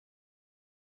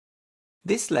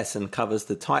This lesson covers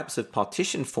the types of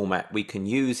partition format we can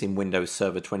use in Windows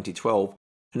Server 2012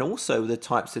 and also the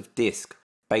types of disk,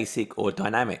 basic or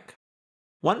dynamic.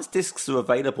 Once disks are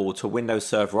available to a Windows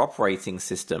Server operating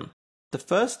system, the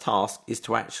first task is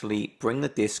to actually bring the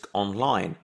disk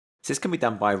online. So this can be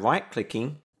done by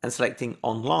right-clicking and selecting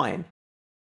Online.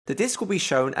 The disk will be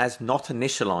shown as not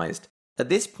initialized. At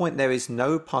this point there is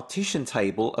no partition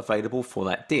table available for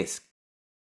that disk.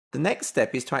 The next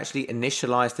step is to actually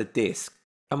initialize the disk,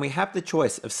 and we have the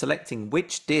choice of selecting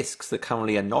which disks that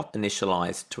currently are not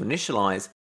initialized to initialize,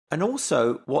 and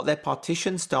also what their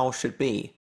partition style should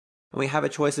be. And we have a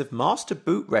choice of master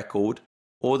boot record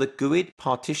or the GUID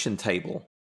partition table.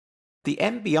 The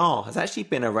MBR has actually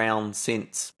been around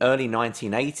since early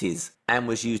 1980s and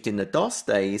was used in the DOS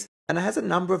days, and it has a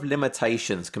number of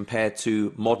limitations compared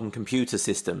to modern computer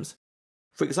systems.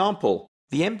 For example,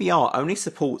 the MBR only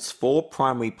supports 4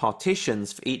 primary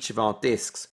partitions for each of our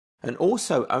disks, and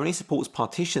also only supports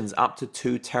partitions up to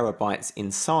 2 terabytes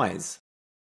in size.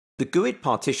 The GUID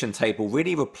partition table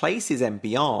really replaces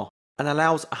MBR and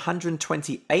allows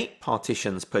 128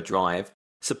 partitions per drive,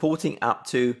 supporting up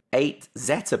to 8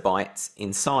 zettabytes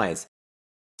in size.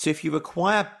 So if you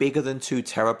require bigger than 2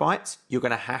 terabytes, you're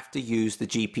going to have to use the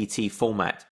GPT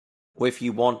format. Or if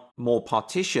you want more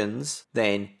partitions,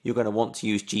 then you're going to want to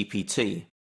use GPT.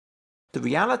 The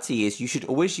reality is you should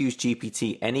always use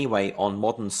GPT anyway on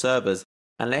modern servers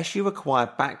unless you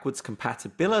require backwards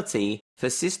compatibility for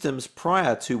systems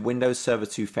prior to Windows Server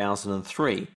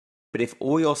 2003. But if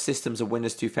all your systems are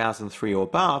Windows 2003 or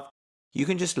above, you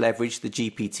can just leverage the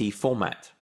GPT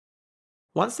format.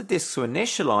 Once the disks are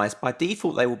initialized, by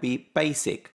default they will be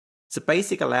basic. So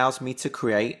basic allows me to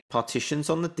create partitions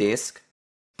on the disk.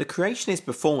 The creation is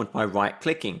performed by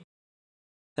right-clicking.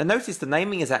 Now notice the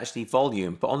naming is actually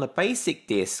volume, but on the basic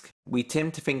disk, we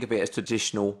tend to think of it as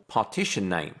traditional partition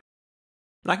name.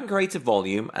 And I can create a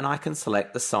volume and I can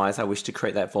select the size I wish to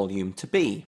create that volume to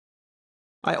be.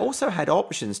 I also had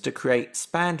options to create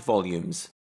spanned volumes,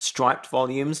 striped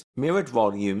volumes, mirrored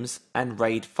volumes, and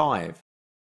RAID 5.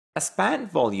 A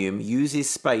spanned volume uses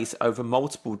space over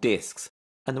multiple disks,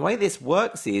 and the way this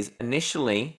works is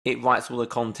initially it writes all the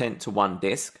content to one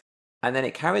disk, and then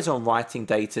it carries on writing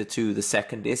data to the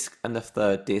second disk and the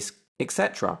third disk,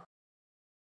 etc.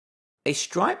 A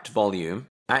striped volume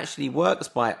actually works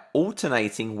by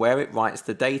alternating where it writes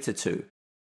the data to.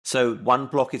 So one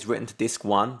block is written to disk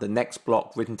 1, the next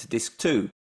block written to disk 2,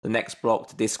 the next block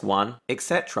to disk 1,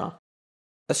 etc.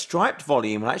 A striped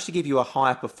volume will actually give you a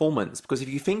higher performance because if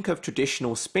you think of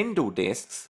traditional spindle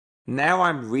disks, now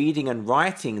I'm reading and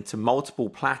writing to multiple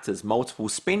platters, multiple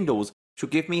spindles, which will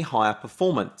give me higher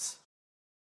performance.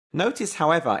 Notice,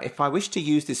 however, if I wish to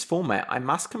use this format, I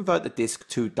must convert the disk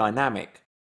to dynamic.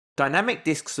 Dynamic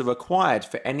disks are required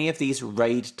for any of these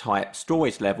RAID type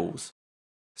storage levels.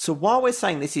 So while we're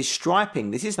saying this is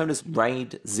striping, this is known as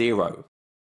RAID 0.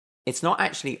 It's not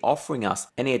actually offering us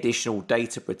any additional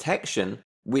data protection,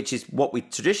 which is what we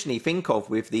traditionally think of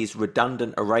with these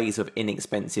redundant arrays of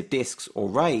inexpensive disks or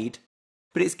RAID,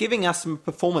 but it's giving us some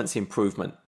performance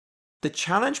improvement. The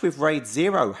challenge with RAID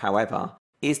 0, however,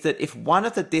 is that if one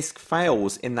of the disks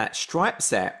fails in that stripe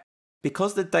set,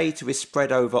 because the data is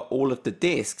spread over all of the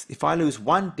disks, if I lose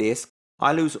one disk,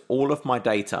 I lose all of my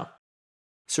data.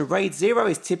 So RAID 0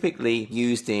 is typically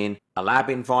used in a lab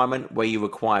environment where you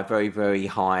require very, very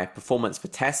high performance for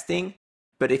testing,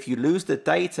 but if you lose the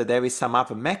data, there is some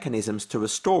other mechanisms to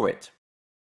restore it.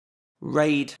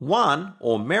 RAID 1,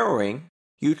 or mirroring,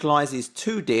 utilizes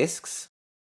 2 disks,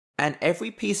 and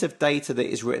every piece of data that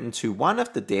is written to one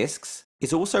of the disks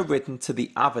is also written to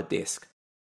the other disk.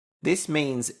 This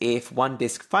means if one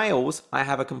disk fails, I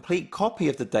have a complete copy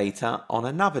of the data on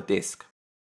another disk.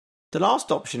 The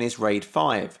last option is RAID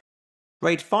 5.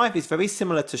 RAID 5 is very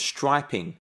similar to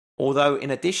striping, although in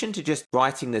addition to just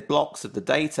writing the blocks of the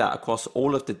data across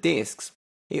all of the disks,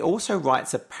 it also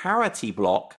writes a parity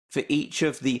block for each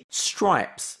of the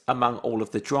stripes among all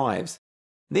of the drives.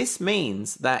 This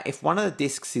means that if one of the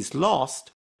disks is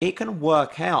lost, it can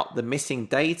work out the missing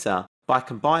data by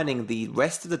combining the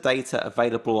rest of the data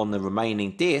available on the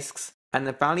remaining disks and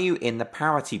the value in the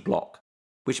parity block,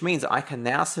 which means I can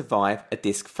now survive a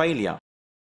disk failure.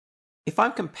 If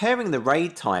I'm comparing the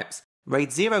RAID types,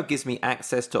 RAID 0 gives me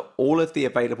access to all of the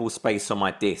available space on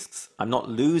my disks. I'm not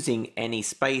losing any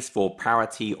space for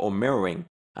parity or mirroring,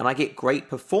 and I get great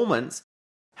performance.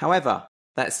 However,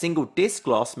 that single disk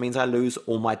loss means I lose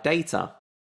all my data.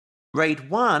 RAID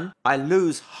 1, I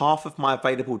lose half of my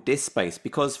available disk space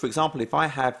because, for example, if I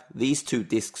have these 2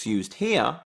 disks used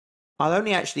here, I'll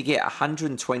only actually get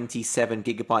 127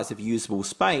 gigabytes of usable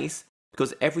space,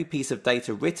 because every piece of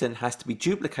data written has to be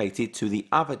duplicated to the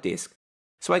other disk.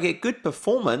 So I get good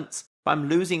performance, but I'm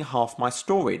losing half my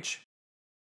storage.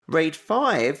 RAID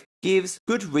 5 gives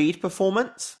good read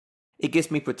performance. It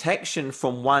gives me protection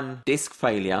from one disk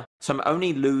failure, so I'm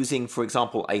only losing, for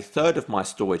example, a third of my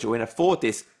storage, or in a 4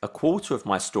 disk, a quarter of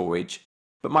my storage.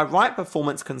 But my write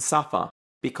performance can suffer,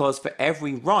 because for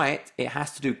every write, it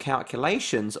has to do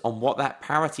calculations on what that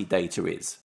parity data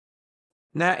is.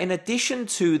 Now, in addition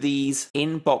to these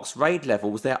in-box RAID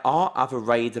levels, there are other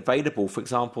RAIDs available, for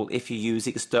example, if you use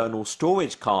external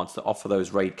storage cards that offer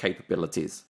those RAID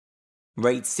capabilities.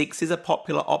 RAID 6 is a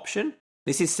popular option.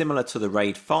 This is similar to the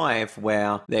RAID 5,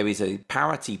 where there is a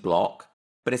parity block,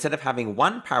 but instead of having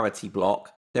one parity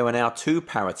block, there are now 2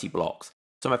 parity blocks.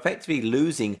 So I'm effectively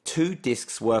losing 2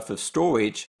 disks worth of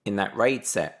storage in that RAID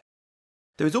set.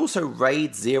 There is also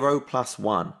RAID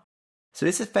 0+1. So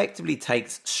this effectively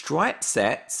takes stripe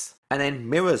sets and then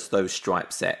mirrors those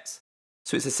stripe sets.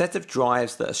 So it's a set of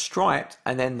drives that are striped,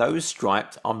 and then those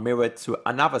striped are mirrored to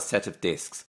another set of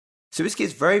disks. So this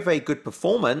gives very, very good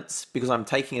performance because I'm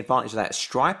taking advantage of that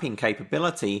striping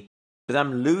capability, but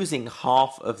I'm losing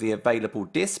half of the available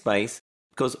disk space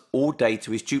because all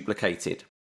data is duplicated.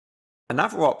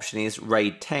 Another option is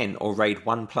RAID 10 or RAID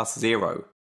 1+0.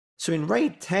 So in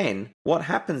RAID 10, what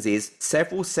happens is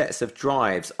several sets of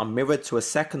drives are mirrored to a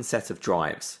second set of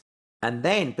drives. And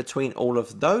then between all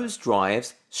of those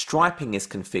drives, striping is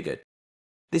configured.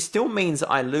 This still means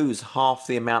that I lose half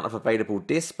the amount of available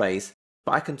disk space,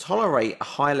 but I can tolerate a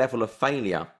high level of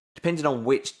failure, depending on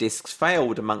which disks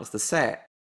failed amongst the set.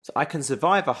 So I can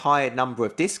survive a higher number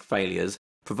of disk failures,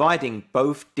 providing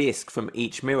both disks from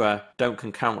each mirror don't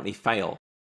concurrently fail.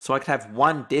 So I can have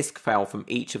one disk fail from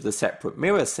each of the separate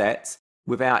mirror sets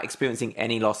without experiencing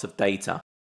any loss of data.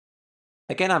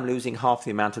 Again, I'm losing half the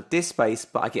amount of disk space,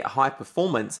 but I get high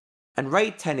performance, and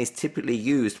RAID 10 is typically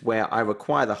used where I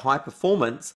require the high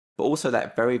performance, but also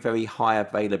that very, very high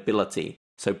availability,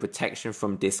 so protection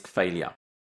from disk failure.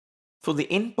 For the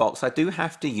inbox, I do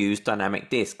have to use dynamic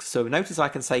disk, so notice I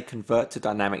can say convert to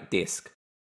dynamic disk.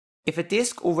 If a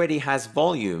disk already has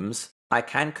volumes, I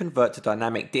can convert to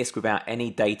dynamic disk without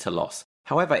any data loss.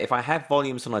 However, if I have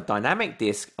volumes on a dynamic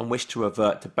disk and wish to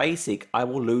revert to basic, I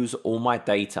will lose all my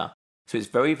data. So it's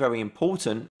very, very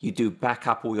important you do back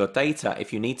up all your data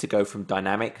if you need to go from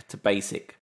dynamic to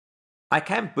basic. I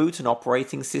can boot an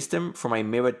operating system from a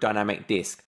mirrored dynamic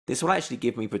disk. This will actually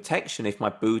give me protection if my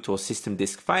boot or system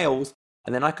disk fails,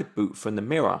 and then I could boot from the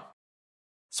mirror.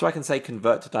 So I can say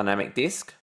convert to dynamic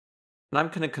disk, and I'm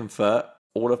going to convert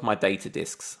all of my data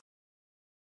disks.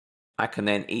 I can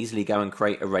then easily go and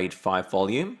create a RAID 5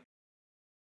 volume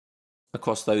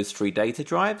across those 3 data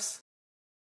drives.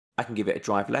 I can give it a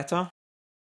drive letter,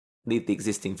 leave the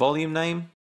existing volume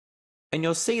name, and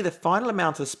you'll see the final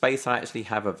amount of space I actually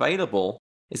have available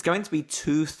is going to be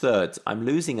 2/3. I'm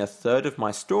losing a third of my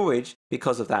storage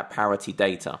because of that parity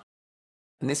data.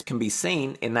 And this can be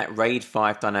seen in that RAID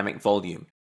 5 dynamic volume.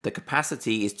 The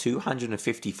capacity is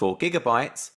 254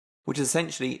 gigabytes, which is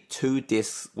essentially 2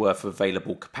 disks worth of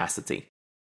available capacity.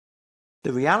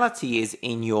 The reality is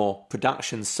in your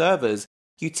production servers,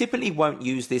 you typically won't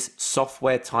use this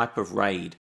software type of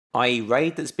RAID, i.e.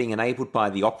 RAID that's being enabled by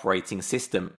the operating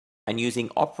system and using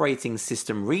operating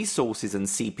system resources and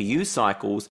CPU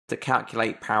cycles to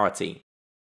calculate parity.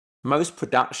 Most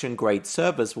production grade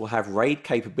servers will have RAID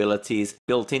capabilities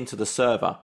built into the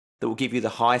server that will give you the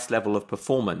highest level of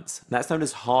performance, and that's known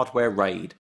as hardware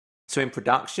RAID. So in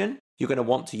production, you're going to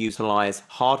want to utilize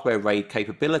hardware RAID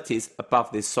capabilities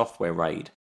above this software RAID.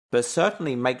 But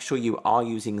certainly make sure you are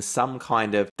using some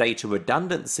kind of data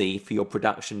redundancy for your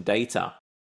production data.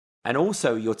 And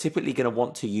also, you're typically going to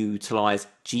want to utilize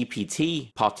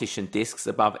GPT partition disks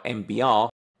above MBR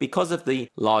because of the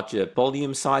larger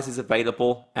volume sizes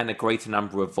available and a greater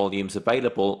number of volumes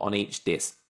available on each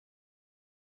disk.